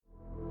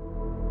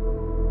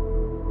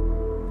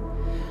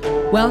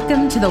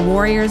Welcome to the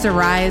Warriors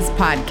Arise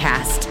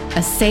podcast,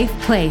 a safe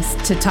place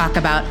to talk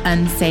about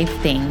unsafe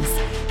things.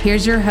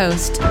 Here's your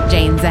host,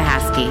 Jane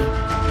Zahaski.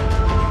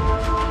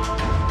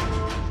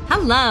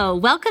 Hello,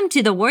 welcome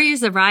to the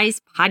Warriors Arise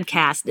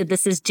podcast.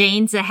 This is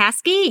Jane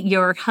Zahaski,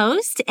 your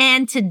host,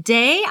 and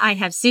today I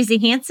have Susie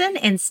Hansen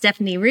and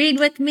Stephanie Reed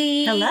with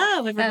me. Hello,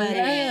 everybody.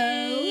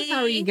 Hello.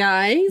 How are you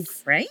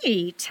guys?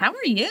 Great. How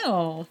are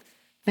you?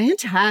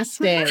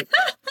 Fantastic.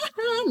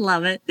 I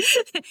love it.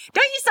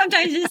 Don't you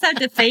sometimes just have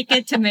to fake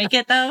it to make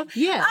it, though?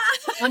 Yeah.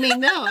 I mean,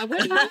 no, I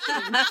wouldn't.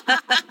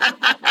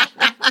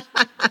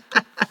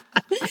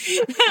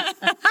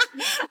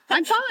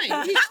 I'm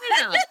fine. You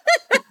know.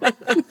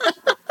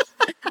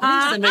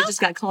 Somebody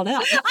just got called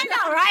out. I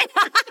know, right?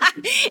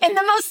 In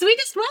the most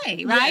sweetest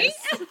way, right?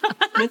 Yes.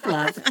 With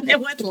love.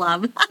 With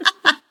love.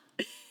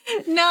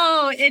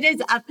 No, it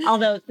is.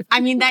 Although,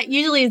 I mean, that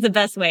usually is the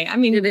best way. I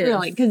mean,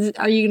 really, because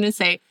are you going to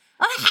say,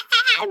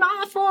 I'm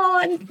awful,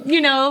 and,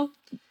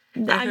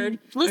 I'm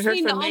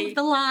listening to all of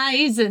the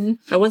lies. And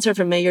I once heard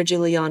from Mayor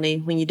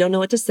Giuliani, when you don't know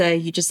what to say,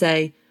 you just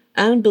say,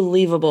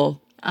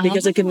 unbelievable,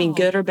 because it can mean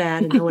good or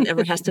bad, and no one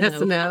ever has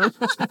to know.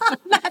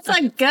 That's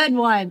a good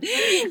one.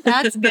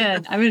 That's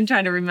good. I'm going to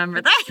try to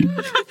remember that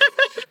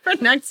for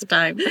next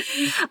time.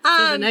 So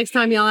the next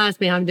time y'all ask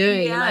me how I'm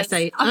doing, and I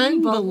say,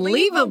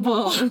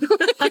 unbelievable,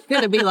 I'm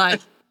going to be like,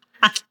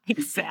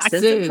 exactly.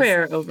 Send a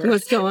prayer over.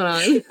 What's going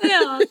on?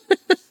 Yeah.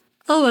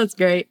 Oh, that's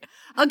great.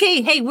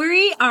 Okay. Hey,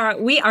 we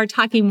are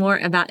talking more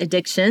about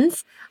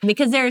addictions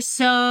because there's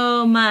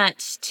so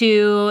much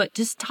to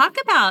just talk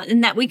about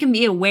and that we can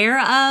be aware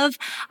of.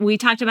 We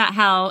talked about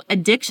how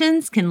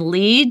addictions can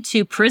lead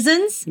to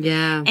prisons.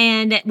 Yeah.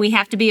 And we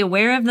have to be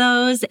aware of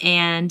those.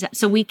 And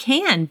so we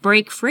can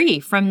break free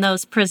from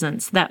those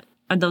prisons that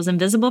are those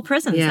invisible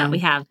prisons that we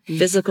have.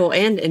 Physical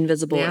and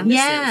invisible. Yeah.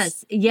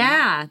 Yes.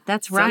 Yeah,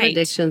 that's right. Some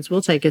addictions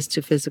will take us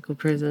to physical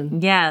prison.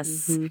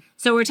 Yes. Mm-hmm.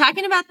 So we're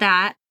talking about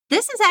that.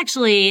 This is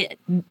actually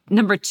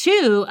number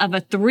 2 of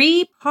a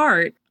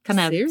 3-part kind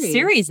of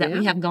series that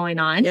we have going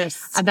on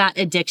about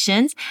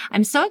addictions.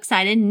 I'm so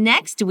excited.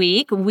 Next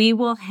week, we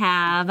will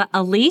have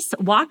Elise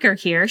Walker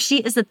here. She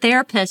is a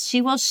therapist.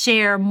 She will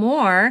share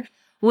more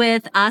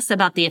with us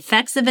about the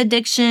effects of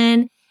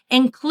addiction,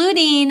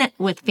 including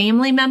with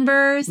family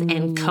members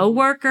and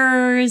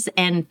coworkers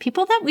and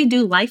people that we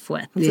do life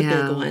with. That's a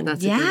big one.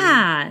 That's a good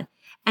one.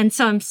 And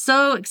so I'm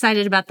so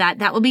excited about that.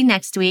 That will be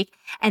next week.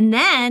 And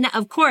then,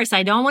 of course,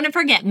 I don't want to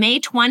forget, May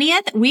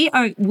 20th, we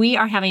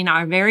are having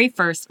our very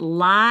first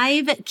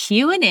live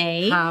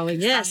Q&A. How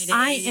exciting. Yes.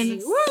 I am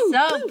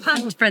so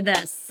pumped for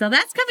this. So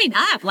that's coming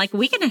up like a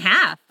week and a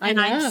half. And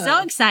I'm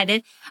so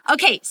excited.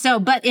 Okay,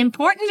 but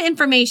important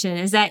information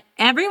is that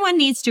everyone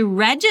needs to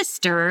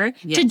register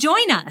to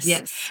join us.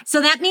 Yes.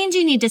 So that means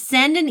you need to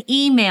send an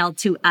email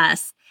to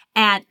us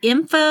at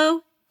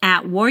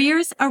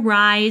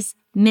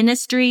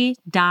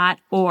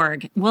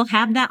info@warriorsariseministry.org. We'll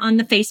have that on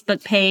the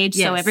Facebook page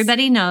so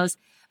everybody knows,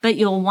 but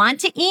you'll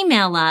want to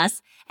email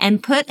us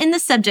and put in the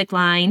subject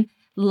line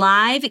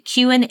live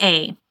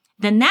Q&A.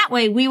 Then that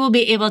way we will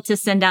be able to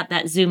send out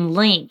that Zoom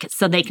link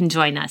so they can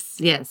join us.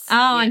 Yes.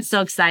 Oh, I'm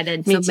so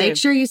excited. So make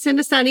sure you send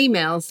us that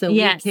email so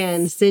we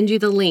can send you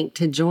the link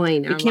to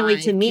join our can't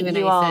wait to meet Q&A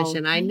you all.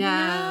 session. I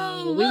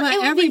know. We Well,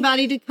 want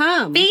everybody to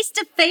come. Face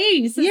to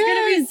face. It's going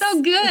to be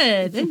so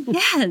good.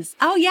 Yes.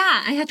 Oh,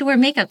 yeah. I have to wear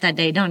makeup that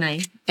day, don't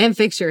I? And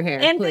fix your hair,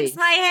 And please. fix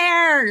my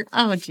hair.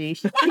 Oh,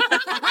 geez.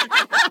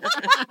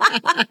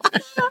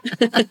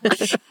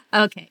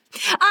 Okay.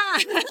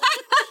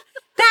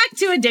 Back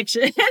to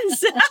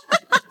addictions.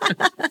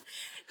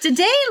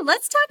 Today,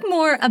 let's talk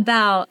more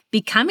about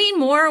becoming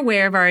more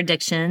aware of our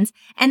addictions.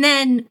 And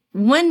then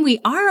when we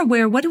are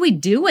aware, what do we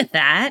do with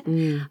that?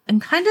 And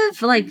kind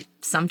of like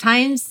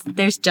sometimes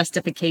there's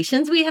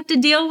justifications we have to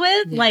deal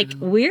with. Yeah. Like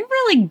we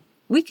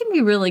can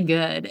be really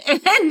good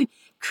and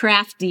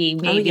crafty,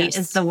 maybe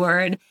is the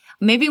word.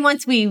 Maybe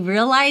once we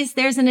realize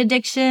there's an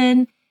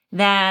addiction,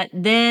 that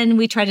then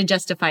we try to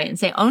justify it and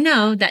say, oh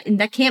no,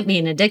 that can't be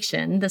an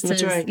addiction. This is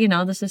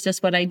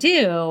just what I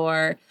do,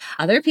 or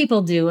other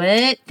people do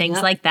it,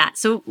 things like that.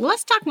 So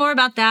let's talk more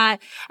about that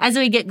as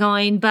we get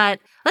going. But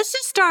let's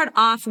just start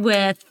off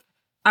with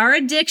our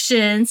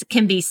addictions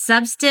can be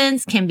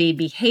substance, can be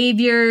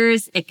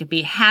behaviors. It could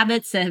be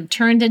habits that have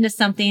turned into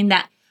something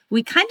that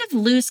we kind of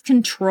lose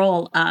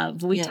control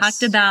of. We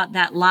talked about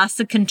that loss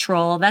of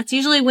control. That's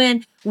usually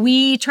when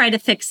we try to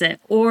fix it,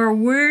 or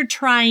we're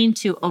trying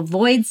to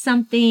avoid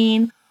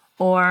something,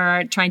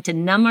 or trying to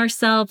numb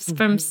ourselves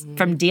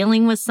from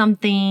dealing with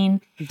something.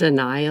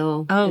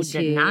 Denial. Oh,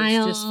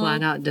 denial. Just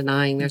flat out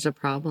denying there's a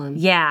problem.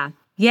 Yeah.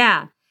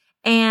 Yeah.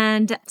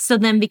 And so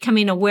then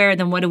becoming aware,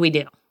 then what do we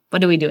do? What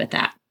do we do with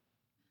that?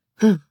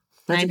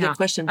 That's a good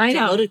question. I it's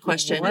know. a loaded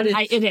question.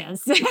 It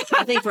is.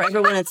 I think for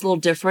everyone, it's a little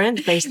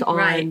different based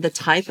on the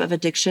type of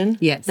addiction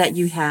that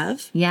you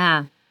have.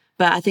 Yeah.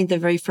 But I think the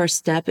very first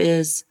step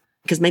is,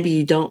 because maybe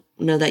you don't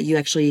know that you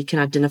actually can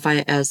identify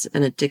it as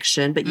an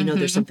addiction, but you know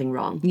there's something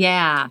wrong.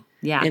 Yeah.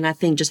 Yeah. And I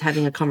think just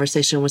having a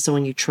conversation with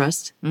someone you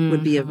trust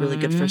would be a really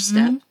good first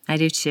step. I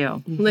do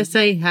too. Let's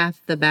say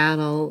half the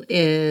battle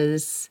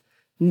is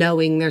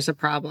knowing there's a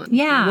problem.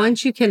 Yeah.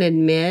 Once you can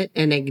admit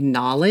and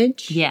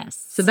acknowledge.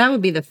 Yes. So that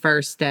would be the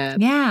first step.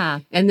 Yeah.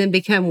 And then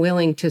become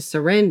willing to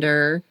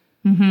surrender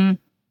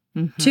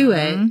to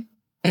it.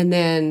 And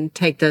then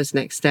take those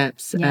next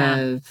steps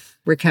of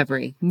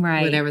recovery.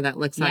 Right. Whatever that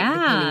looks like,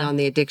 depending on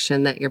the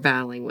addiction that you're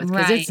battling with.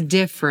 Because Right. it's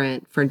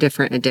different for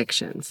different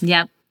addictions.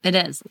 Yep, it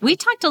is. We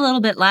talked a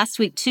little bit last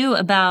week too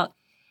about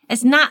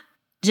it's not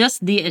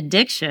just the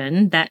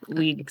addiction that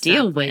we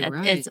deal with.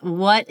 right. It's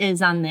what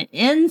is on the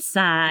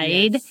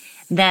inside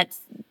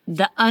that's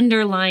the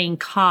underlying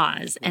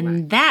cause.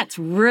 And that's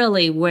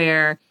really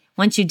where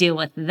once you deal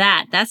with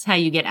that, that's how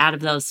you get out of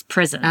those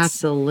prisons.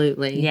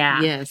 Absolutely.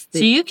 Yeah. Yes. So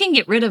you can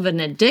get rid of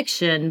an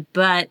addiction,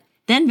 but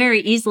then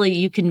very easily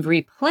you can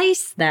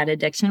replace that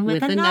addiction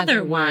with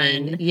another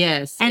one.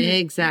 Yes, And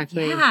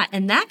exactly. Yeah,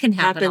 and that can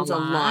happen Happens a a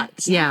lot.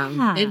 lot.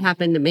 Yeah, it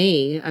happened to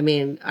me. I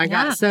mean, I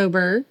got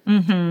sober,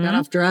 got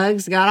off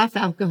drugs, got off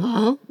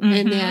alcohol,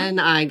 and then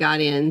I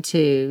got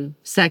into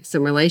sex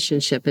and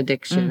relationship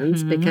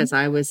addictions because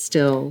I was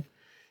still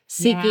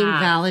seeking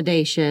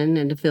validation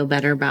and to feel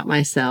better about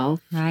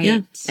myself. Right. Yeah.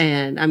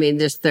 And I mean,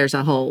 there's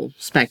a whole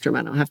spectrum.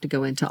 I don't have to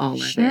go into all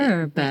of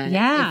Sure, it. but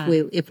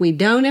if we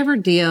don't ever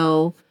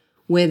deal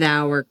with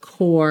our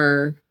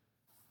core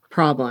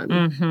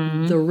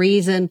problem, the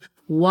reason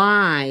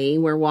why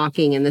we're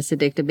walking in this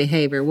addictive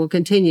behavior, we'll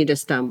continue to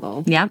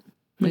stumble. Yep,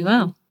 we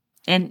will.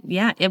 And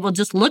it will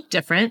just look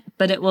different,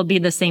 but it will be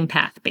the same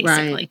path,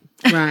 basically.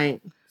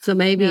 Right. So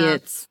maybe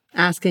it's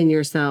asking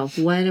yourself,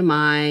 what am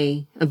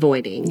I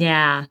avoiding?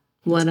 Yeah.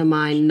 What am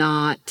I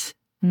not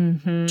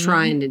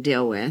trying to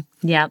deal with?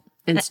 Yep.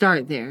 And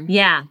start there.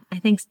 Yeah. I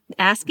think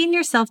asking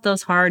yourself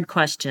those hard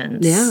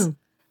questions. Yeah.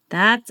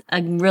 That's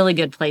a really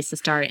good place to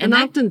start. And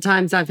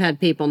oftentimes I've had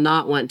people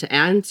not want to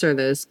answer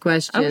those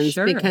questions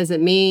sure. because it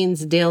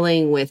means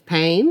dealing with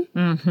pain,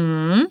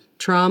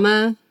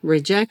 trauma,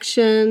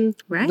 rejection.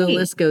 Right. The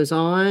list goes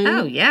on.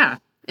 Oh, yeah.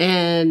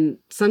 And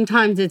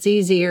sometimes it's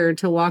easier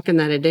to walk in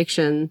that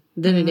addiction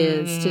than it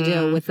is to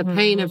deal with the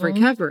pain of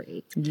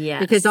recovery.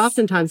 Yes. Because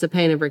oftentimes the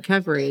pain of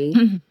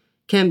recovery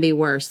can be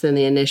worse than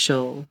the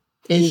initial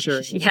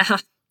injury. Yeah.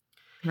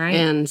 Right.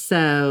 And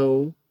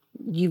so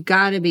you've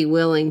got to be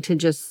willing to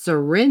just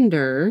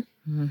surrender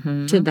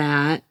to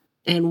that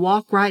and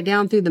walk right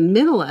down through the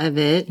middle of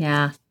it.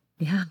 Yeah.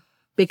 Yeah.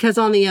 Because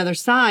on the other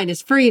side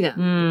is freedom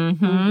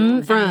from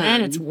And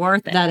then it's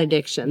worth it. that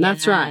addiction.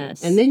 That's right.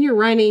 Yes. And then you're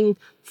running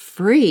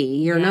free.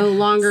 You're no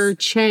longer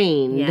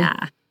chained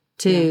Yeah.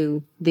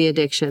 to the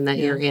addiction that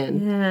you're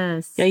in.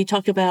 Yes. Yeah, you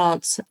talk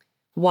about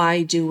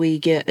why do we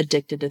get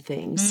addicted to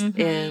things?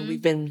 And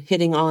we've been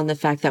hitting on the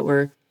fact that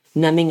we're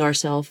numbing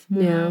ourselves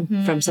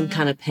from some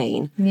kind of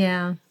pain.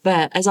 Yeah.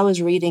 But as I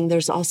was reading,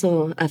 there's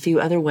also a few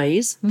other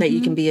ways that you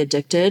can be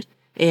addicted.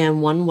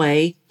 And one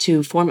way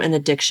to form an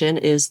addiction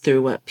is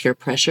through peer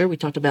pressure. We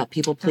talked about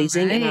people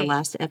pleasing in our right.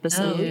 last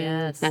episode. Oh,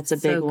 yes. That's a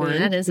big So good. one.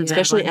 That is a big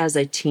especially one. as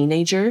a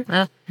teenager.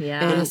 Oh,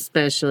 yeah. And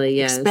especially,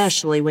 yes.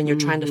 Especially when you're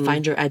trying to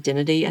find your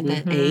identity at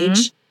that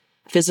age.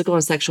 Physical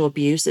and sexual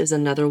abuse is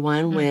another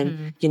one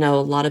when, a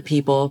lot of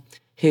people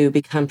who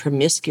become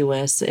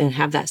promiscuous and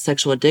have that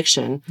sexual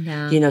addiction,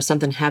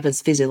 something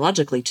happens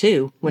physiologically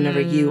too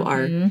whenever you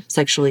are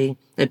sexually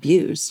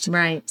abused.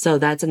 Right. So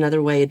that's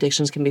another way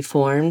addictions can be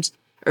formed.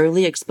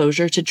 Early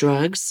exposure to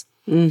drugs.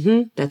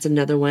 That's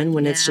another one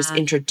when it's just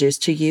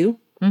introduced to you.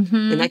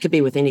 And that could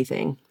be with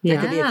anything.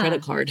 That could be a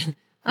credit card.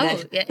 Oh, that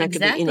could be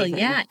exactly. anything.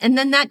 Yeah. And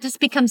then that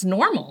just becomes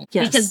normal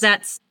because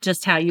that's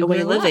just how you A way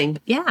grew of living.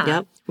 up. Yeah.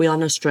 Yep. We all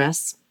know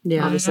stress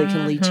obviously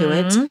can lead to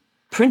Mm-hmm. it.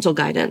 Parental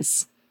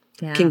guidance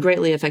can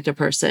greatly affect a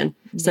person.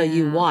 So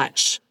you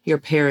watch your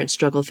parents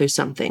struggle through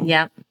something.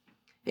 Yep.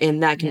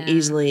 And that can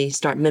easily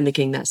start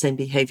mimicking that same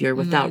behavior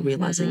without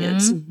realizing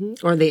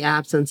it. Or the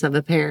absence of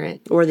a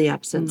parent Or the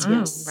absence,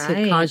 yes. right.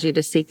 could cause you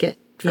to seek it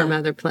from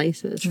other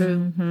places.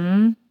 True.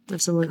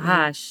 Absolutely.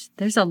 Gosh,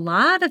 there's a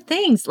lot of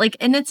things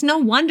and it's no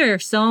wonder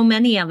so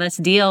many of us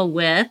deal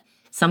with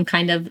some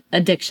kind of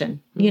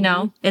addiction.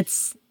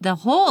 It's the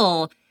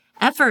whole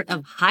effort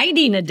of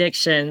hiding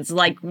addictions.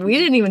 We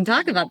didn't even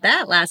talk about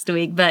that last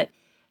week, but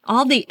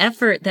all the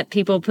effort that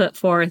people put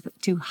forth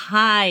to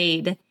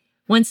hide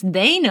once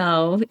they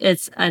know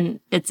it's an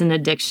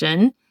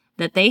addiction,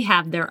 that they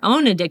have their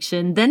own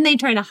addiction, then they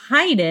try to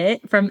hide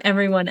it from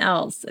everyone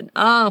else. And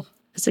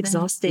It's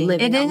exhausting.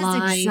 Living it a is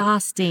lie.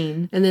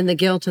 exhausting. And then the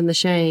guilt and the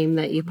shame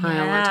that you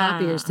pile on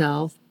top of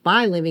yourself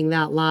by living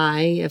that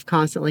lie of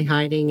constantly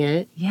hiding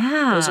it.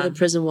 Yeah. Those are the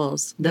prison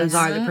walls. Those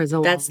are the prison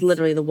walls. That's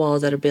literally the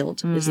walls that are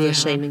built, is the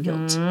shame and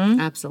guilt.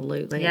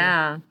 Absolutely.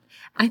 Yeah.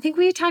 I think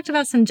we talked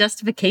about some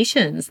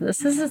justifications.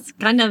 This is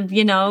kind of,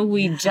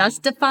 we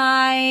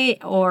justify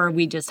or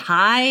we just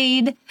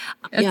hide.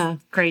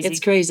 It's crazy. It's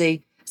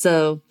crazy.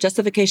 So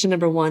justification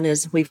number one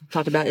is we've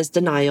talked about is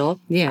denial.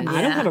 Yeah.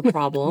 I don't have a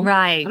problem.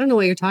 Right. I don't know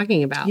what you're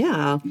talking about.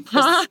 Yeah.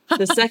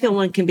 The second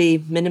one can be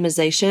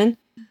minimization,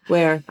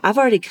 where I've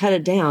already cut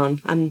it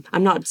down. I'm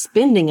not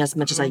spending as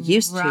much as I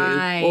used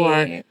to,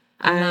 or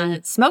I'm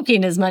not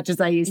smoking as much as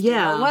I used to.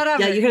 yeah, Or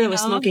whatever. yeah. You hear that with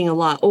know? smoking a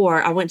lot,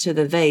 or I went to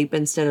the vape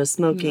instead of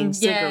smoking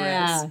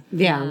cigarettes.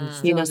 Yeah.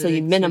 You know, so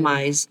you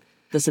minimize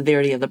the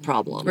severity of the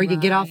problem, Or you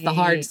get off the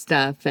hard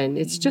stuff and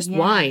it's just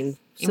wine.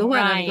 So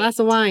what? A glass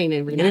of wine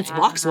every and night. it's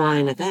box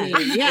wine at that.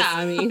 Yeah,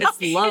 I mean, It's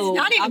low. It's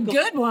not even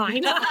good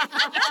wine.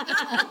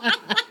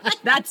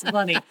 That's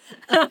funny.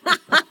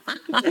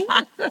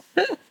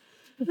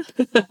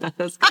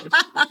 That's good.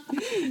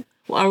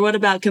 Or what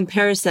about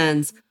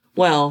comparisons?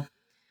 Well,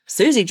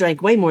 Susie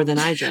drank way more than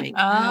I drank.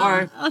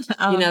 Or,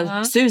 you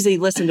know, Susie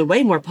listened to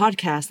way more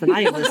podcasts than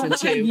I listened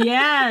to.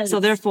 Yes. So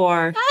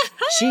therefore,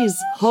 she's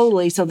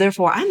holy. So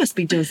therefore, I must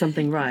be doing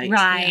something right.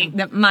 Right.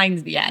 That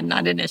mine's,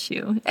 not an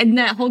issue. And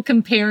that whole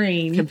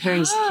comparing.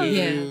 Comparing's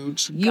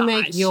huge. you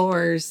make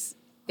yours.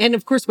 And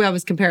of course, we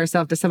always compare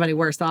ourselves to somebody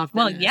worse off.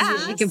 Well, than us.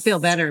 yes. We can feel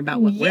better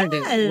about what we're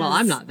doing. Yes. Well,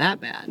 I'm not that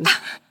bad.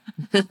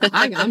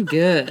 I'm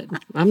good.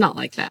 I'm not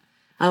like that.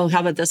 Oh,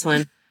 how about this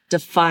one?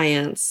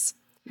 Defiance.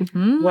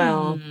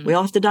 Well, we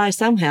all have to die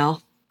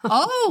somehow.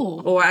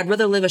 Oh, Or I'd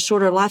rather live a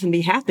shorter life and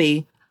be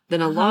happy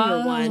than a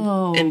longer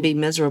one and be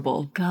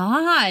miserable.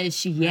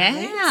 gosh.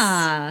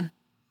 Yeah.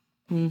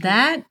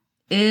 That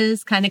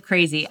is kind of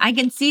crazy. I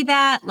can see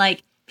that,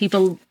 like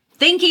people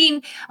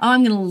thinking, oh,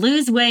 I'm going to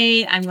lose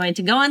weight. I'm going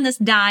to go on this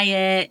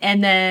diet.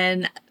 And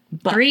then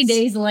 3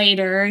 days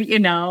later,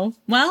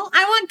 well,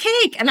 I want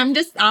cake and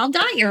I'll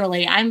die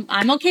early.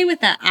 I'm okay with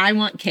that. I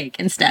want cake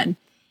instead.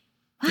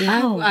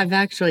 Wow. I've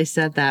actually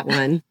said that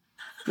one.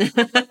 It's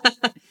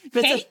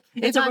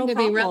a real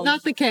problem.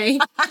 Not the cake.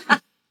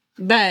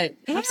 But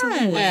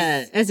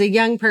as a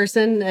young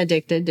person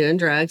addicted, doing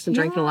drugs and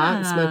drinking a lot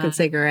and smoking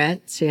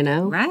cigarettes,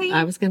 Right.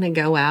 I was going to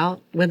go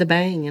out with a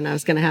bang and I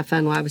was going to have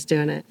fun while I was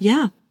doing it.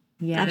 Yeah.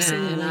 Yeah.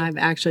 Absolutely. And I've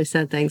actually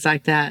said things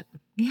like that.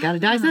 Got to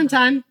die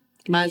sometime.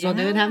 Might as well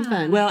do it having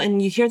fun. Well,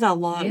 and you hear that a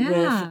lot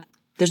with,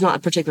 there's not a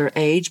particular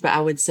age, but I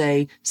would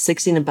say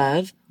 60 and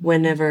above,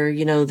 whenever,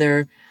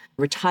 they're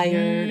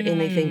retired and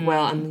they think,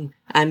 well,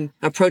 I'm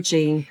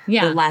approaching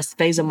the last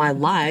phase of my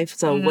life.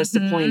 So what's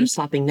the point of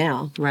stopping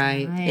now?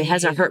 Right. It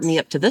hasn't hurt me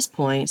up to this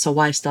point. So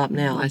why stop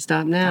now? I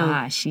stop now.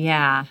 Gosh,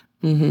 yeah.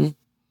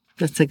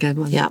 That's a good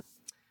one. Yeah.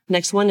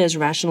 Next one is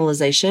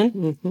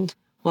rationalization.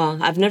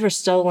 Well, I've never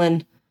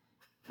stolen.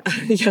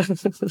 Yeah,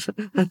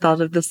 I thought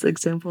of this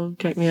example.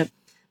 Crack me up.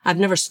 I've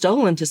never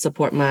stolen to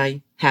support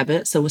my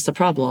habit. So what's the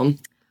problem?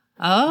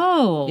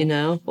 Oh.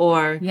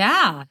 Or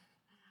Yeah.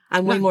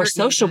 I'm way more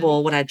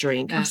sociable when I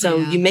drink. So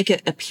you make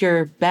it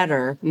appear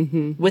better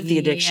with the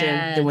addiction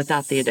than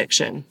without the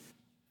addiction.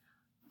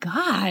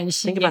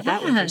 Gosh. Think about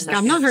that one for a second.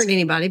 I'm not hurting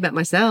anybody but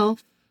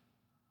myself.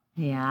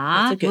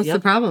 Yeah. That's a good, What's the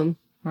problem?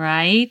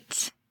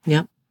 Right.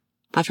 Yep.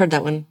 I've heard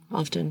that one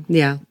often.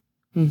 Yeah.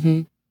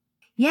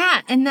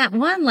 Yeah. And that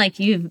one, like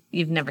you've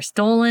never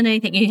stolen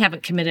anything. You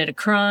haven't committed a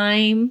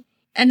crime.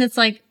 And it's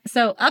like,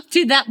 so up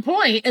to that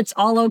point, it's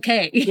all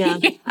okay. Yeah.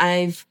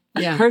 I've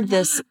heard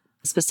this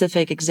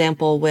specific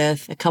example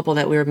with a couple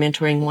that we were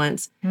mentoring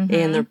once.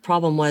 And the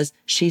problem was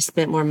she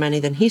spent more money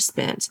than he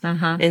spent.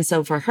 And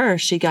so for her,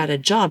 she got a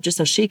job just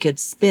so she could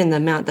spend the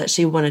amount that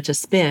she wanted to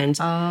spend.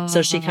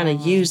 So she kind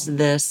of used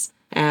this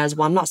as,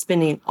 well, I'm not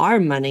spending our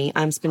money,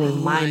 I'm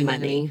spending my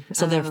money.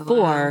 So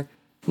therefore,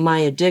 my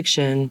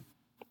addiction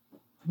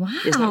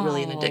is not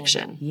really an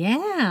addiction.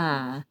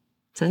 Yeah.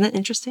 So isn't that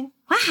interesting?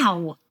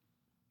 Wow.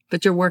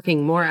 But you're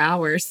working more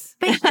hours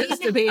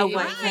just to be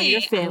Away from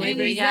your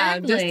family. Yeah,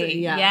 just to,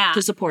 Yeah.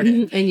 To support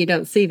it. And you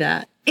don't see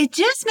that. It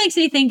just makes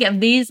me think of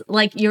these,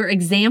 like your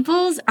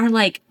examples are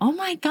like, oh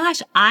my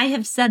gosh, I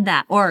have said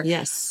that. Or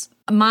Yes.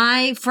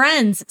 my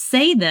friends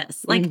say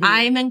this. Like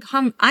I'm in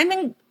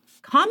common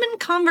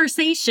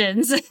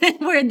conversations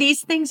where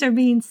these things are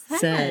being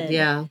said.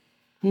 Yeah.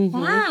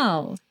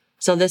 Wow.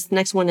 So this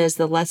next one is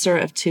the lesser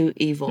of two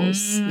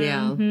evils.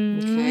 Yeah.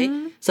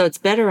 Okay. So it's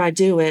better I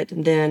do it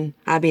than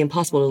I be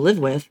impossible to live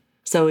with.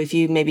 So if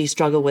you maybe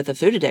struggle with a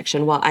food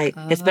addiction, well,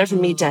 it's better for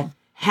me to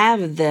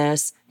have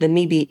this than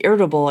me be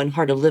irritable and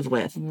hard to live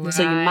with.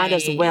 So you might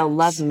as well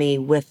love me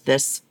with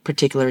this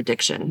particular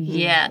addiction.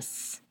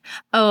 Yes.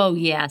 Oh,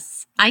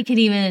 yes. I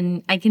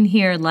can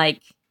hear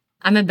like,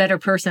 I'm a better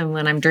person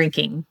when I'm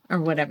drinking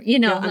or whatever,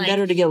 I'm like,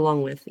 better to get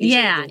along with.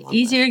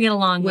 Easier to get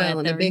along Well,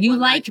 with. and a Or big you one,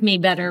 like me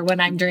better when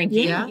I'm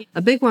drinking. Yeah.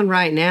 A big one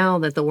right now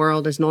that the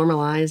world has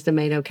normalized and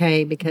made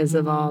okay because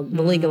of all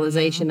the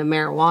legalization of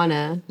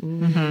marijuana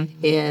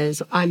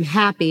is I'm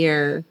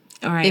happier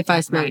if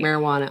I smoke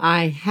marijuana.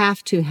 I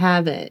have to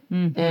have it.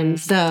 And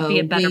so be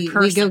a better we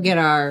person. go get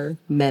our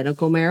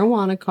medical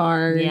marijuana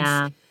cards.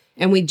 Yeah.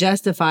 And we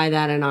justify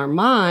that in our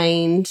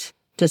mind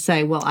to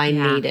say, well, I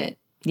need it.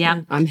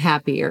 Yeah. I'm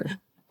happier.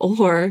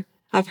 Or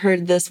I've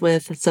heard this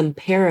with some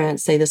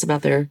parents say this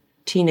about their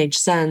teenage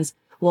sons.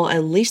 Well,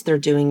 at least they're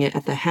doing it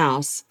at the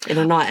house and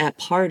they're not at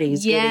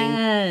parties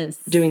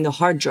doing the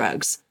hard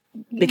drugs.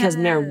 because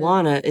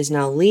marijuana is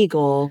now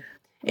legal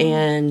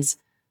and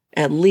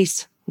at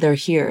least they're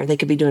here. They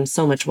could be doing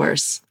so much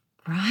worse.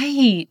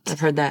 Right. I've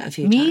heard that a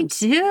few Me times.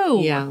 too.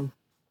 Yeah.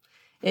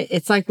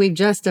 It's like we've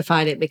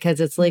justified it because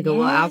it's legal.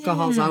 Well,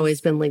 alcohol's always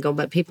been legal,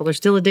 but people are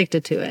still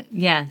addicted to it.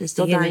 Yes. They're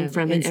still dying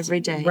from it every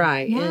day.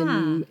 Right.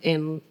 Yeah.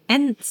 And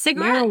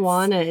cigarettes.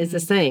 marijuana is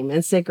the same,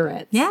 and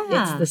cigarettes.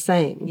 Yeah. It's the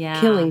same.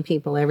 Yeah. Killing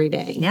people every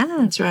day. Yeah.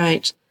 That's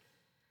right.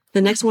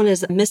 The next one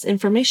is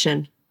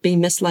misinformation, being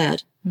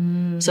misled.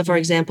 So, for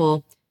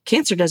example,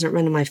 cancer doesn't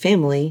run in my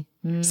family.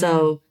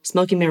 So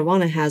smoking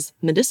marijuana has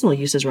medicinal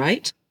uses,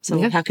 right?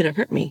 So how could it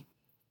hurt me?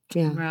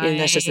 Yeah. Right. And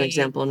that's just an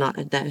example, not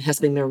that it has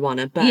to be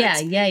marijuana. But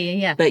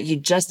Yeah. But you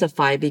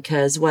justify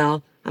because,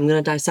 well, I'm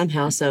going to die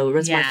somehow. So it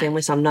runs my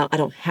family. So I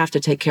don't have to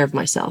take care of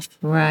myself.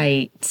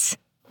 Right.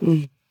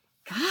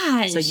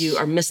 Gosh. So you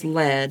are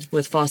misled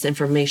with false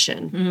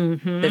information.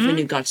 But if we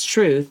knew God's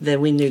truth,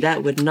 then we knew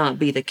that would not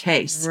be the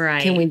case.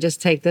 Right. Can we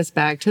just take this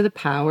back to the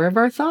power of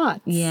our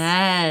thoughts?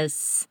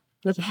 Yes.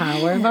 The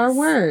power of our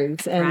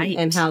words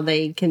and how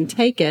they can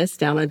take us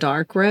down a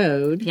dark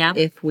road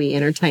if we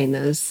entertain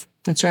those.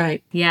 That's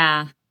right.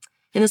 Yeah.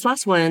 And this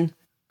last one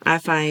I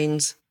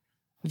find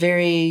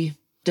very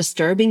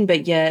disturbing,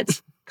 but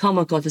yet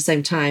comical at the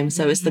same time.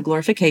 So it's the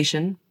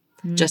glorification,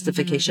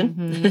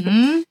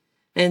 justification.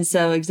 And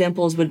so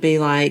examples would be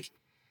like,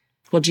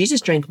 well, Jesus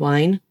drank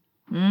wine.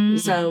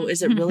 So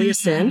is it really a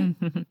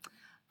sin?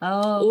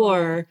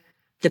 Or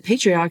the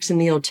patriarchs in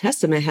the Old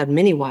Testament had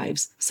many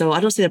wives. So I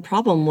don't see the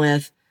problem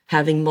with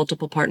having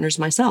multiple partners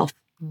myself.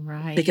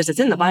 Right. Because it's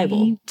in the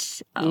Bible.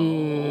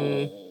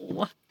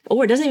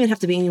 Or it doesn't even have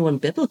to be anyone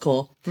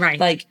biblical. Right.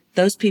 Like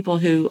those people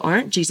who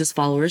aren't Jesus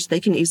followers, they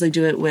can easily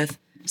do it with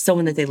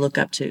someone that they look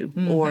up to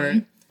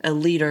or a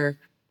leader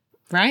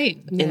Right.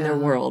 in their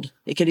world.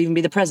 It could even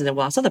be the president.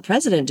 Well, I saw the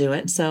president do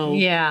it. So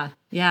Yeah.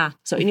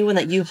 So anyone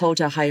that you hold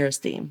to a higher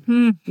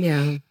esteem.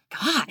 Yeah.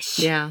 Gosh.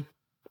 Yeah.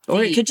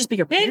 Or it could just be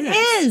your parents.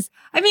 It is.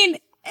 I mean,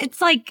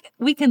 it's like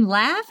we can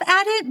laugh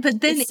at it,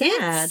 but then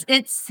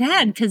it's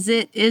sad because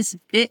it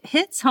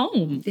hits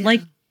home. Yeah.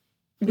 Like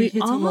we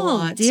hits home a all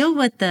lot. deal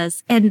with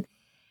this. And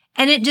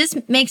it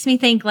just makes me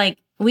think like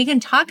we can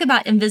talk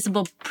about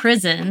invisible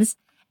prisons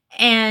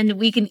and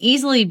we can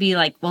easily be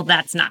like, well,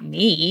 that's not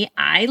me.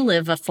 I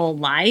live a full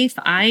life.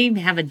 I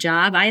have a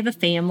job. I have a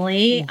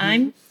family.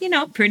 I'm,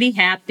 pretty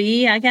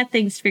happy. I got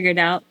things figured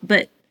out.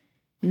 But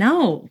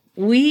no,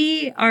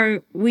 we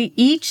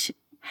each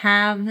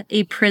have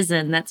a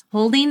prison that's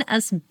holding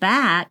us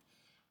back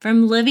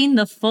from living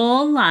the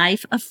full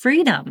life of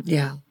freedom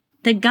Yeah.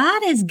 that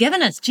God has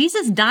given us.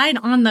 Jesus died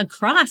on the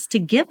cross to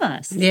give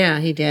us. Yeah,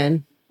 he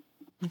did.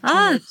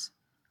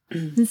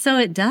 And so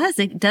it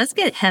does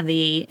get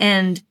heavy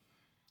and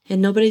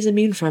nobody's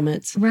immune from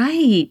it.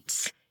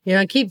 right.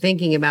 I keep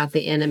thinking about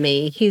the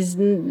enemy. He's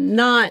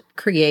not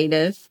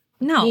creative.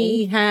 No.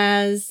 He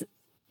has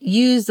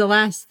used the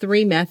last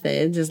three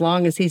methods as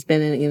long as he's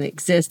been in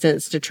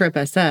existence to trip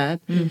us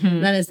up.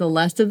 That is the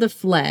lust of the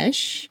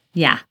flesh,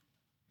 Yeah.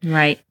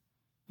 Right.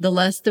 the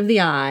lust of the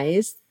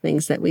eyes,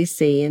 things that we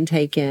see and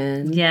take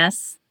in,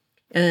 Yes.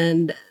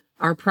 and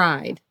our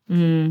pride.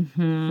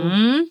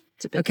 Mm-hmm.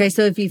 Okay,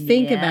 so if you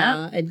think Yep.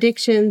 about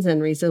addictions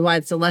and reasons why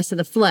it's the lust of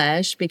the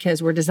flesh,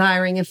 because we're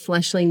desiring a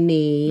fleshly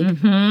need,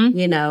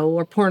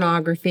 or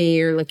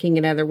pornography or looking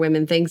at other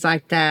women, things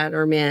like that,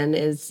 or men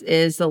is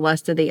the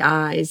lust of the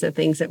eyes, the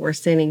things that we're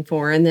sinning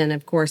for. And then,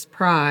 of course,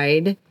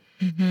 pride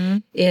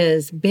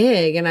is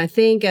big. And I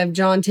think of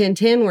John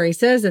 10:10, where he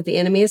says that the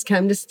enemy has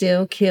come to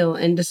steal, kill,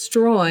 and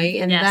destroy.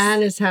 And Yes.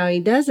 that is how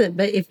he does it.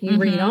 But if you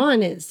read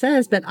on, it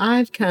says, but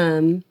I've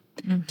come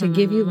to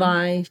give you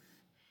life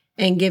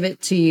and give it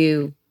to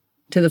you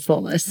to the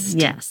fullest.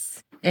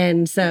 Yes.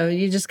 And so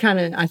you just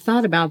I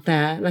thought about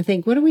that and I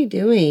think, what are we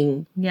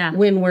doing Yeah.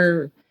 when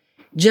we're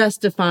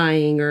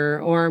justifying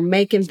or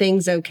making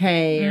things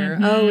okay or,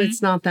 oh,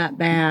 it's not that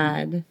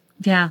bad,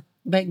 Yeah.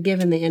 but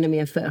giving the enemy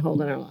a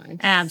foothold in our lives.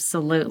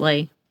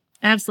 Absolutely.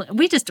 Absolutely.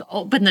 We just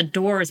open the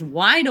doors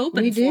wide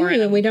open We do, for it.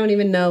 and we don't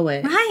even know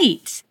it.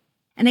 Right.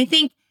 And I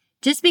think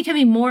just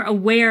becoming more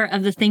aware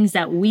of the things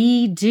that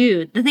we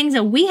do, the things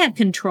that we have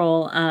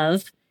control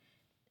of,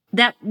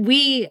 that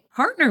we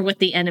partner with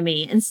the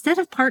enemy instead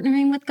of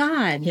partnering with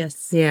God.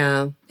 Yes.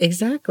 Yeah,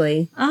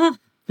 exactly. Oh,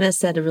 That's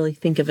sad to really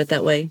think of it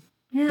that way.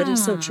 yeah. But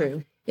it's so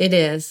true. It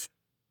is.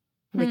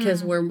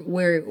 Because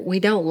we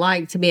don't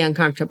like to be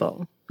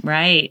uncomfortable.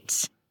 Right.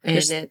 And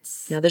There's-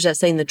 it's Now, there's that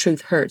saying, the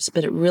truth hurts,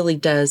 but it really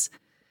does.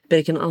 But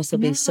it can also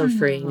be so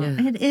freeing.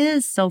 It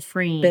is so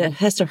freeing. But it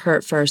has to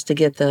hurt first to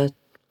get the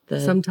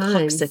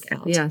sometimes toxic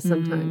out. Yeah,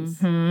 sometimes.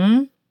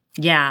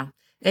 Yeah.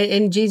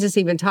 And Jesus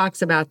even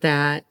talks about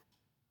that,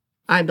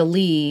 I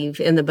believe,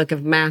 in the book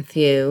of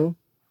Matthew,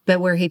 but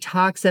where he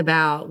talks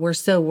about we're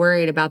so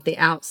worried about the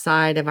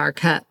outside of our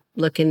cup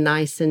looking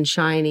nice and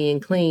shiny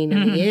and clean,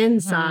 and the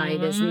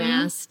inside is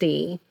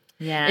nasty.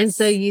 Yes. And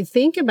so you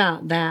think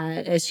about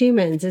that as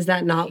humans, is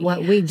that not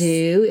what we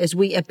do? Is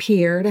we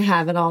appear to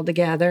have it all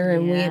together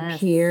and we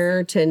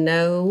appear to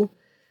know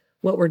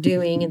what we're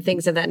doing and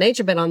things of that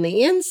nature. But on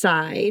the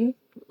inside,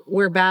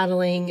 we're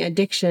battling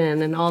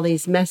addiction and all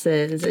these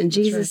messes. And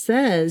Jesus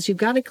says, you've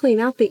got to clean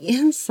out the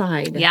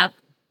inside. Yep.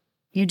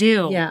 You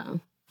do. Yeah.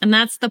 And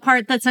that's the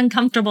part that's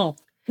uncomfortable.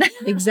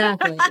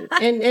 Exactly.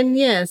 And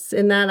yes,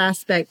 in that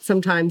aspect,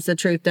 sometimes the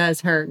truth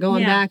does hurt.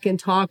 Going back and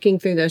talking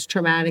through those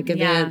traumatic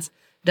events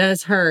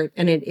does hurt,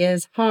 and it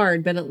is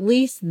hard, but at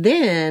least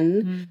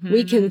then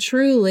we can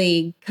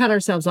truly cut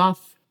ourselves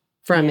off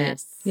from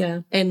it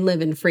and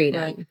live in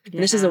freedom. Right.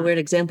 This is a weird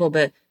example,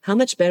 but how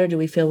much better do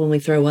we feel when we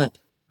throw up?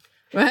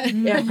 Right.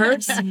 It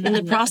hurts in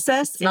the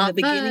process, in the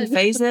beginning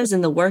phases,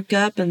 and the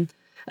workup and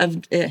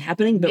of it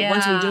happening. But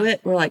once we do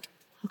it, we're like,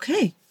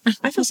 okay,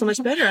 I feel so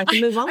much better. I can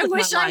move on with my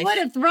life. I wish I would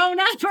have thrown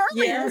up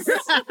earlier. Yes.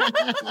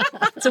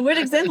 It's a weird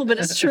example, but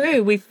it's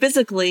true. We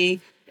physically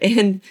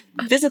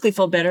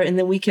feel better, and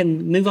then we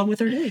can move on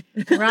with our day.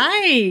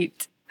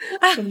 Right.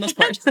 For the most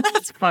part.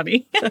 That's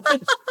funny.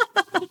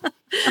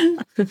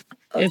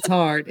 It's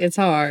hard. It's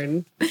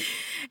hard.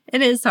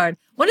 It is hard.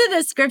 One of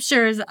the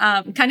scriptures,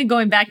 kind of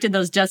going back to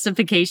those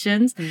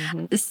justifications,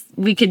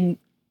 we can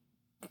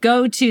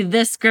go to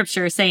this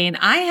scripture saying,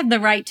 I have the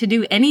right to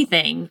do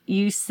anything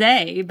you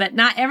say, but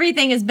not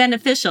everything is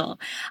beneficial.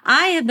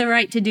 I have the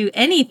right to do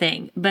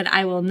anything, but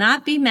I will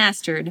not be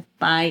mastered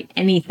by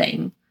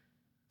anything.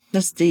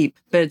 That's deep,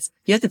 but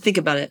you have to think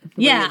about it.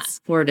 When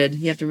it's worded.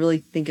 You have to really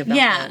think about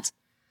that.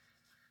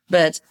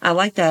 But I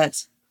like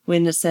that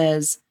when it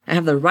says, I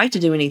have the right to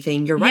do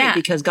anything. You're right,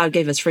 because God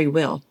gave us free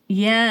will.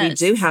 Yes. We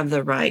do have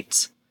the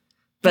right,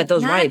 but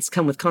those rights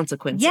come with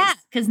consequences. Yeah,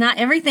 because not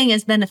everything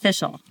is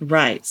beneficial.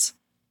 Right.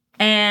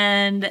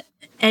 And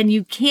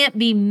you can't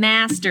be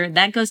mastered.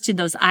 That goes to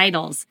those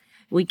idols.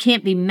 We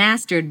can't be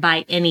mastered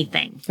by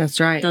anything. That's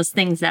right. Those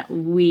things that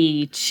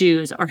we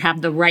choose or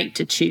have the right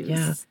to choose.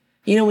 Yeah.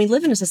 You know, we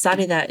live in a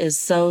society that is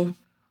so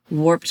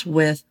warped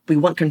with, we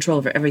want control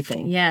over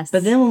everything. Yes.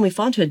 But then when we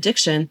fall into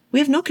addiction, we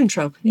have no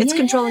control. It's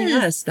controlling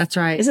us. That's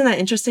right. Isn't that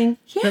interesting?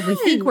 Yes. But we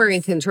think we're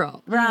in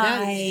control.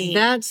 Right.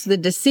 That's the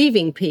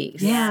deceiving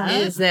piece. Yeah.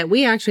 Is that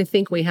we actually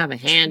think we have a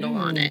handle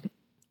on it.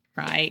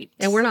 Right.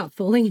 And we're not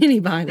fooling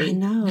anybody. I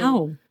know.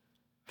 No.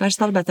 But I just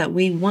thought about that.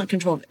 We want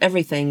control of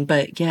everything,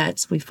 but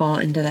yet we fall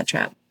into that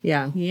trap.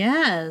 Yeah.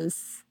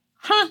 Yes.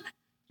 Huh.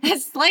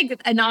 It's like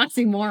an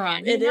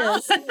oxymoron. It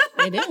is.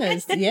 It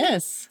is.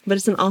 Yes. But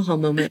it's an aha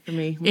moment for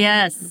me.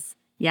 Yes.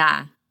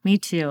 Yeah. Me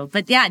too.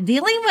 But yeah,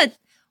 dealing with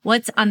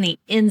what's on the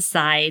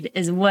inside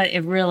is what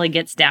it really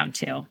gets down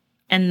to.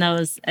 And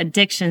those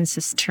addictions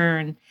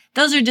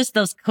those are just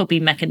those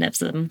coping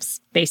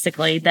mechanisms,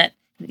 basically, that,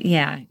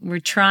 we're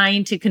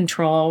trying to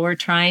control. We're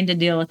trying to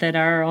deal with it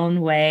our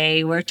own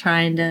way. We're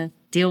trying to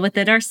deal with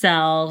it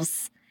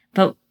ourselves.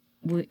 But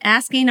we're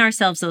asking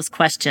ourselves those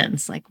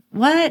questions like,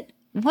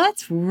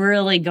 what's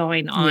really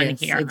going on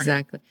here?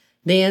 Exactly.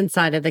 The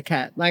inside of the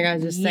cup. Like I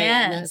was just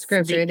saying in that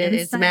scripture.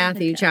 It's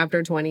Matthew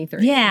chapter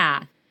 23.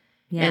 Yeah.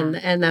 Yeah.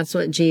 And that's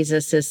what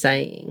Jesus is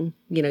saying.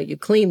 You know, you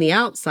clean the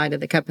outside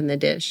of the cup and the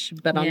dish,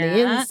 but on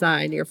the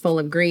inside, you're full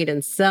of greed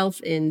and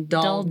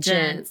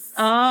self-indulgence.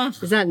 Oh.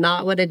 Is that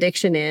not what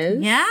addiction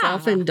is? Yeah.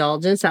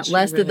 Self-indulgence, that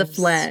lust of the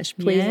flesh,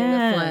 pleasing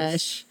the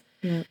flesh.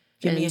 Yeah.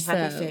 Give me a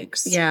happy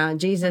fix. Yeah,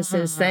 Jesus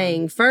is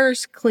saying,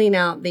 first clean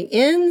out the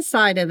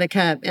inside of the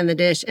cup and the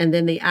dish, and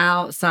then the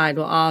outside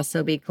will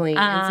also be clean.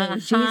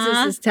 And so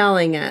Jesus is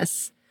telling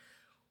us,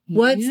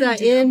 what's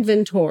the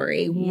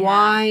inventory? Yeah.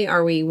 Why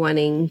are we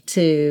wanting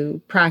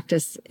to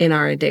practice in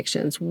our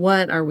addictions?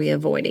 What are we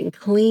avoiding?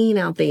 Clean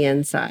out the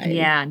inside.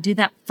 Yeah, do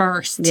that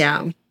first.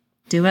 Yeah.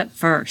 Do it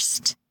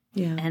first.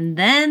 Yeah. And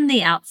then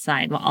the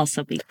outside will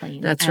also be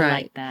clean. That's I right.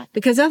 like that.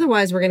 Because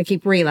otherwise we're going to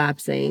keep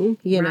relapsing.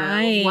 You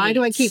know, why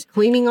do I keep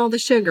cleaning all the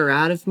sugar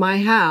out of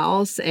my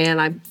house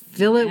and I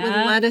fill it with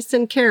lettuce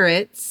and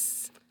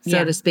carrots,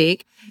 so to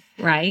speak?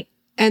 Right.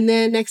 And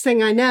then next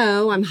thing I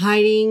know, I'm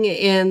hiding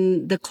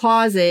in the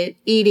closet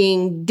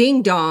eating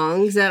ding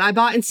dongs that I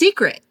bought in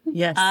secret.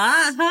 Yes.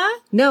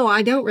 No,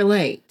 I don't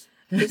relate.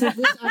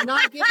 I'm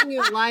not giving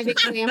you a live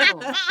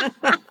example.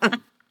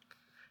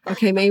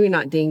 Okay, maybe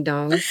not ding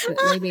dongs, but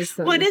maybe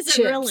some What is chips.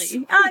 it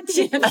really?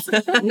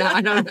 Chips. No,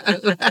 I don't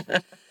know.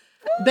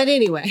 But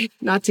anyway,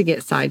 not to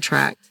get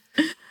sidetracked.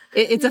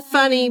 It's a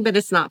funny, but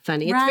it's not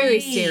funny. It's very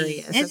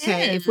serious. It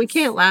Okay. is. If we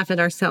can't laugh at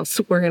ourselves,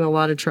 we're in a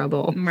lot of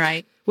trouble.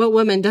 Right. What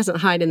woman doesn't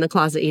hide in the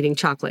closet eating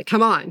chocolate?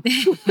 Come on.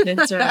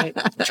 That's right.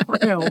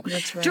 True.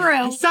 That's right. True.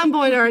 At some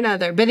point or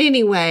another. But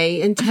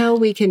anyway, until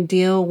we can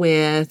deal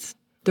with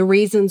the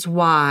reasons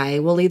why,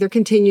 we'll either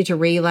continue to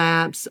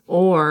relapse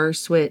or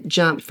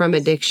jump from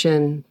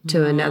addiction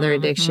to another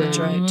addiction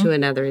to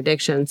another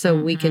addiction. So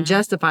we can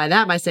justify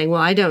that by saying,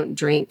 well, I don't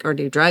drink or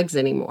do drugs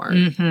anymore.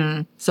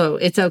 So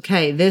it's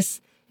okay. This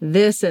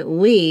at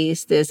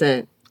least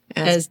isn't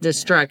as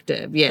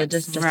destructive. Yes. The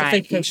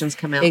justifications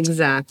come out.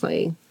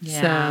 Exactly.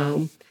 Yeah.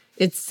 So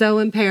it's so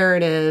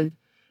imperative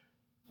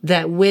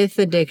that with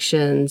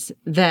addictions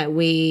that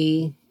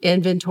we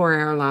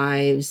inventory our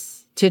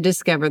lives to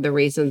discover the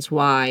reasons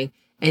why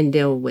and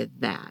deal with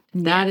that.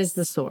 That is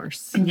the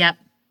source Yep.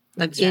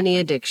 of any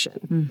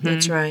addiction.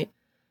 That's right.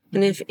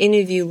 And if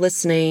any of you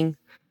listening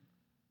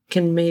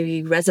can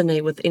maybe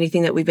resonate with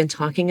anything that we've been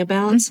talking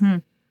about,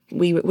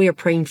 we are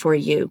praying for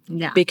you.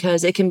 Yeah.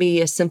 Because it can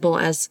be as simple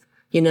as,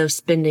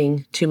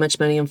 spending too much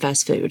money on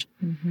fast food.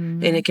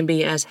 And it can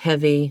be as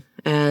heavy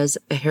as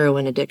a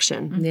heroin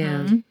addiction.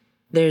 Yeah.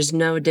 There's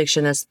no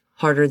addiction that's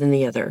harder than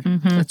the other.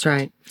 That's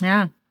right.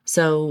 Yeah.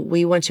 So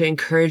we want to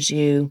encourage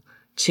you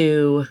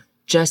to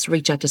just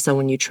reach out to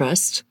someone you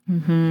trust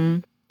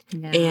and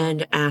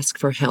ask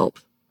for help.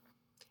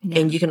 Yeah.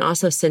 And you can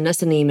also send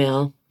us an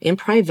email in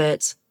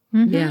private,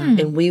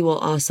 and we will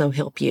also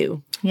help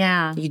you.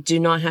 Yeah. You do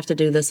not have to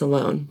do this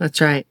alone. That's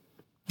right.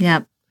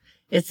 Yep.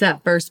 It's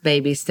that first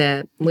baby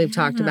step we've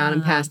talked about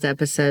in past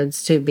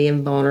episodes, to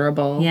being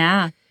vulnerable.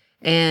 Yeah.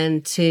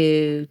 And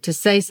to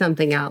say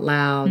something out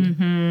loud,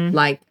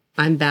 like,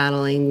 I'm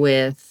battling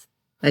with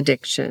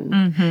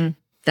addiction.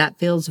 That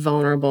feels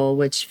vulnerable,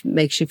 which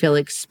makes you feel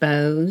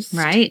exposed.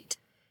 Right.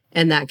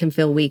 And that can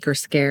feel weak or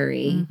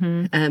scary.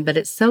 But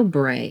it's so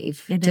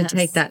brave to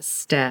take that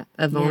step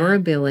of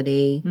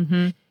vulnerability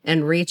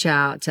and reach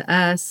out to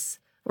us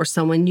or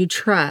someone you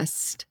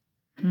trust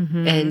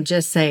and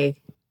just say,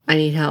 I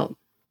need help.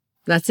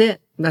 That's it.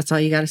 That's all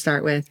you got to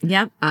start with.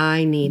 Yep.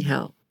 I need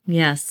help.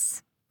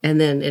 Yes. And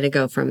then it'll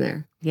go from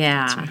there.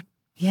 Yeah. Right.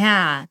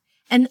 Yeah.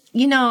 And,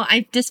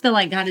 I just feel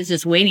like God is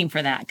just waiting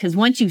for that. Because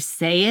once you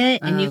say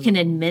it and you can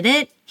admit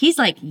it, he's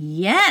like,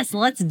 yes,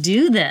 let's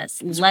do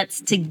this.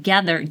 Let's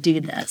together do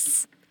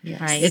this.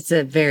 Yes. Right? It's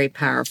a very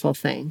powerful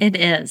thing. It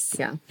is.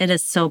 Yeah. It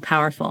is so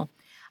powerful.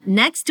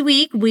 Next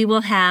week, we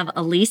will have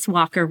Elise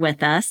Walker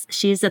with us.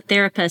 She's a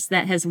therapist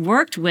that has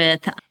worked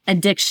with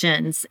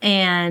addictions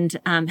and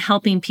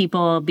helping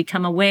people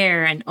become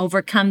aware and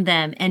overcome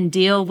them and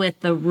deal with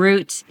the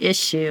root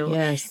issue.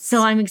 Yes.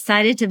 So I'm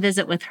excited to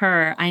visit with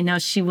her. I know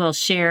she will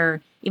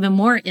share even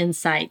more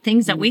insight,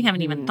 things that we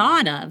haven't even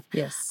thought of.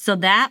 Yes. So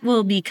that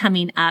will be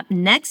coming up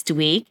next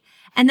week.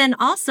 And then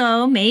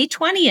also May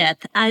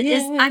 20th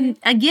I'm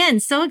again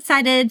so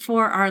excited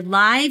for our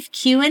live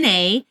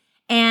Q&A.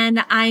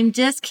 And I'm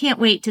just can't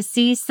wait to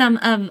see some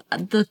of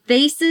the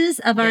faces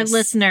of our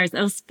listeners,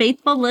 those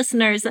faithful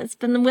listeners that's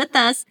been with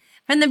us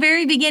from the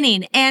very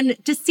beginning, and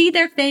to see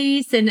their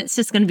face. And it's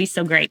just going to be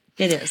so great.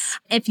 It is.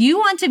 If you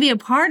want to be a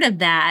part of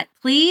that,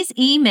 please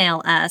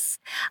email us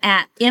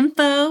at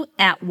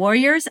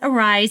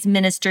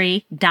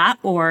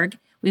info@warriorsariseministry.org.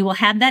 We will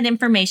have that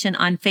information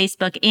on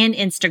Facebook and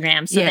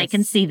Instagram so they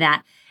can see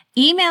that.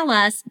 Email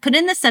us, put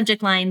in the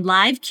subject line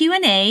live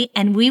Q&A,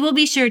 and we will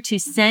be sure to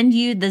send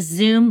you the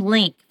Zoom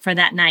link for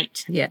that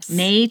night. Yes.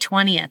 May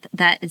 20th.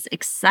 That is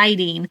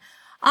exciting.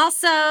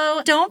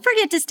 Also, don't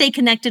forget to stay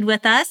connected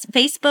with us.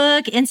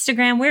 Facebook,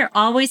 Instagram, we're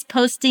always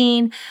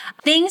posting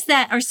things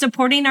that are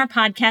supporting our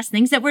podcast,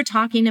 things that we're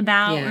talking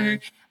about. Yeah.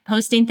 We're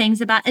posting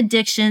things about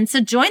addiction. So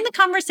join the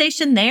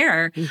conversation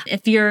there.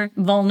 If you're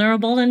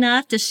vulnerable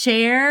enough to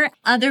share,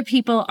 other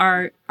people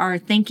are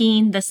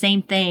thinking the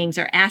same things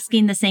or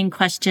asking the same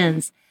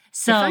questions.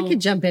 So If I could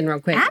jump in real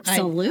quick.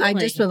 Absolutely. I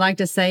just would like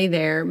to say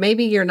there,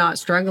 maybe you're not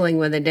struggling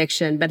with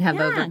addiction, but have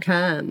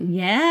overcome.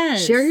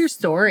 yes. Share your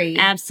story.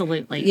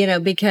 Absolutely.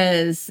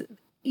 Because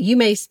you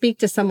may speak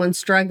to someone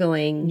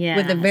struggling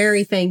with the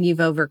very thing you've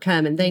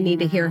overcome, and they need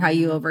to hear how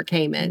you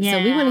overcame it.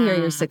 So we want to hear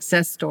your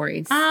success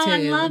stories Oh, too.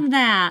 I love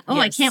that. Oh,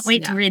 I Yes. can't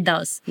wait to read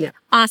those. Yeah.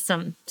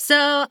 Awesome.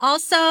 So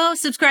also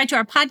subscribe to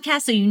our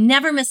podcast so you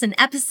never miss an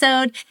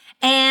episode,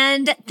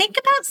 and think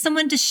about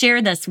someone to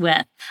share this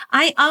with.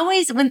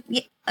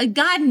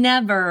 God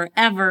never,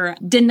 ever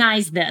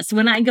denies this.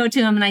 When I go to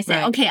him and I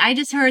say, okay, I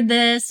just heard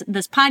this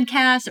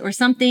podcast or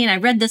something. I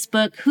read this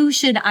book. Who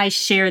should I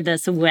share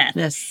this with?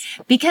 Yes.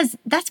 Because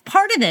that's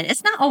part of it.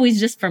 It's not always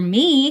just for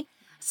me.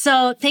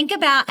 So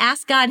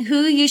ask God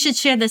who you should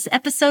share this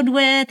episode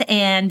with,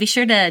 and be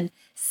sure to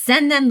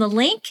send them the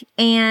link,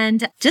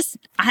 and just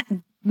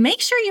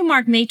make sure you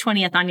mark May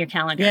 20th on your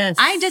calendar. Yes.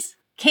 I just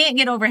can't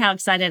get over how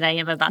excited I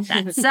am about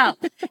that. So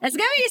it's going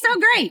to be so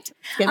great.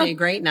 It's going to be a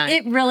great night.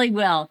 It really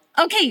will.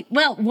 Okay.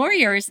 Well,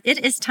 warriors,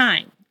 it is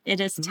time.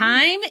 It is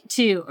time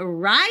to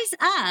rise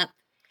up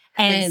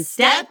and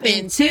step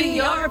into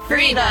your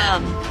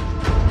freedom.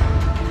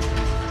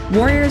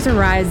 Warriors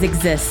Arise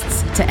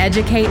exists to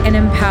educate and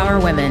empower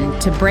women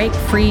to break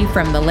free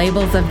from the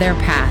labels of their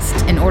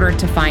past in order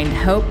to find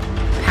hope,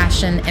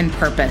 passion, and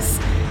purpose.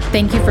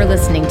 Thank you for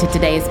listening to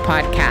today's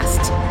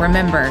podcast.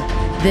 Remember,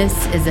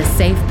 this is a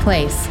safe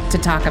place to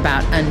talk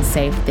about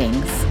unsafe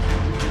things.